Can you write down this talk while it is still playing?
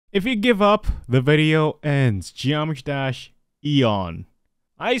If you give up, the video ends. Geometry Dash, Eon.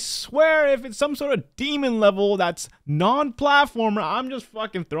 I swear if it's some sort of demon level that's non-platformer, I'm just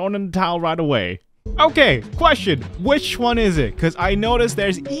fucking throwing in the towel right away. Okay, question. Which one is it? Because I noticed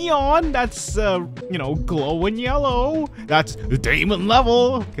there's Eon, that's, you know, glowing yellow. That's the demon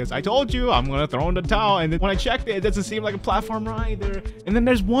level. Because I told you, I'm going to throw in the towel. And then when I checked it, it doesn't seem like a platformer either. And then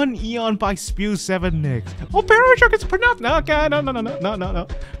there's one Eon by Spew7Nix. Oh, Parashock, it's pronounced. No, okay, no.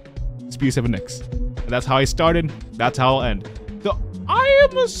 Spew7Nix. And that's how I started. That's how I'll end. So I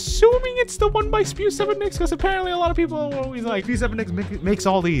am assuming it's the one by Spew7Nix because apparently a lot of people are always like, Spew7Nix makes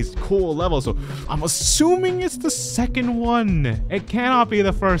all these cool levels. So I'm assuming it's the second one. It cannot be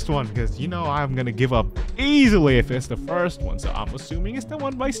the first one because, you know, I'm going to give up easily if it's the first one. So I'm assuming it's the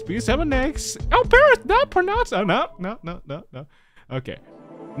one by Spew7Nix. Oh, Paris, not pronounced. Oh, no. Okay.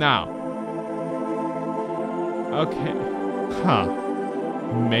 Now. Okay. Huh.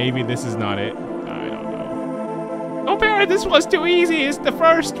 Maybe this is not it. I don't know. Oh, Barrett, this was too easy. It's the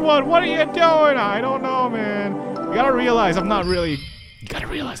first one. What are you doing? I don't know, man. You gotta realize I'm not really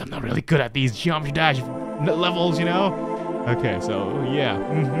good at these Geometry Dash levels, you know? Okay, so yeah.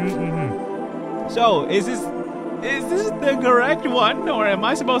 So is this the correct one, or am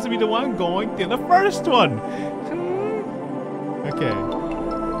I supposed to be the one going to the first one? Okay.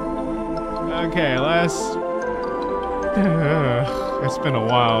 Okay, let's. It's been a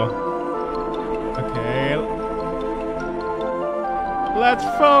while. Okay. Let's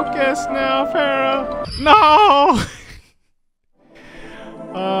focus now, Para. No!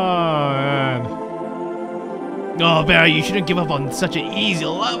 Oh, man. Oh, Barry, you shouldn't give up on such an easy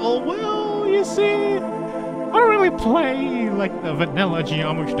level. Well, you see, I don't really play like the vanilla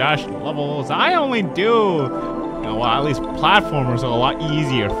Geometry Dash levels. I only do, you know, well, at least platformers are a lot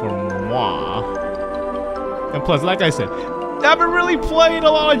easier for moi. And plus, like I said, I haven't really played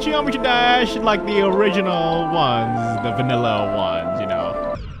a lot of Geometry Dash like the original ones, the vanilla ones, you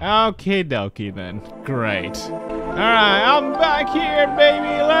know. Okie dokie then. Great. Alright, I'm back here,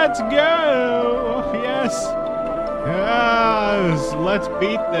 baby. Let's go. Yes. Yes. Let's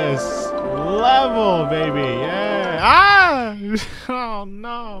beat this level, baby. Yeah. Ah! Oh,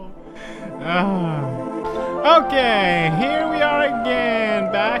 no. Okay, here we are again,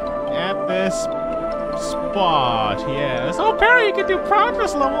 back at this spot, yes. Oh, Perry, you can do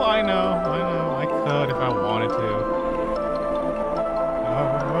progress level. I know. I could if I wanted to.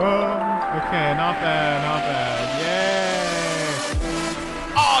 Okay, not bad. Yay!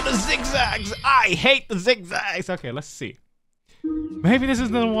 Oh, the zigzags! I hate the zigzags. Okay, let's see. Maybe this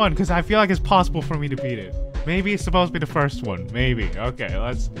is the one because I feel like it's possible for me to beat it. Maybe it's supposed to be the first one. Maybe. Okay,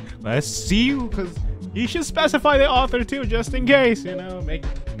 let's see. Because you should specify the author too, just in case. You know, make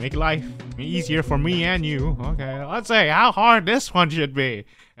life easier for me and you. Okay, let's see how hard this one should be.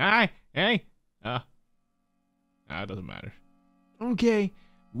 It doesn't matter. Okay,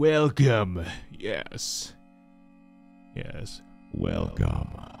 welcome. Yes,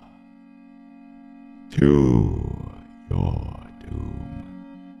 welcome to your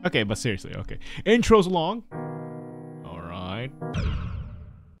doom. Okay, but seriously, okay. Intro's long. All right.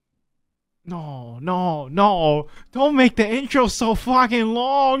 No. Don't make the intro so fucking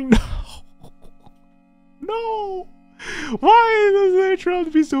long. No. Why does the intro have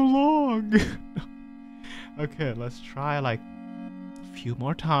to be so long? Okay, let's try like a few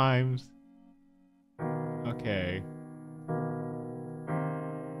more times. Okay.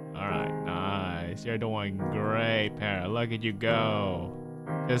 Alright, nice. You're doing great, Para. Look at you go.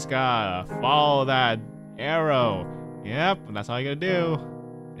 Just gotta follow that arrow. Yep, that's all you gotta do.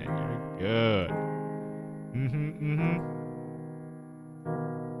 And you're good.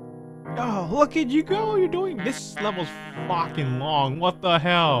 Oh, look at you go. You're doing this level's fucking long. What the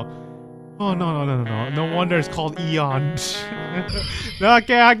hell? Oh, no. No wonder it's called Eon.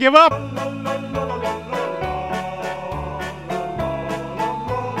 Okay, I give up.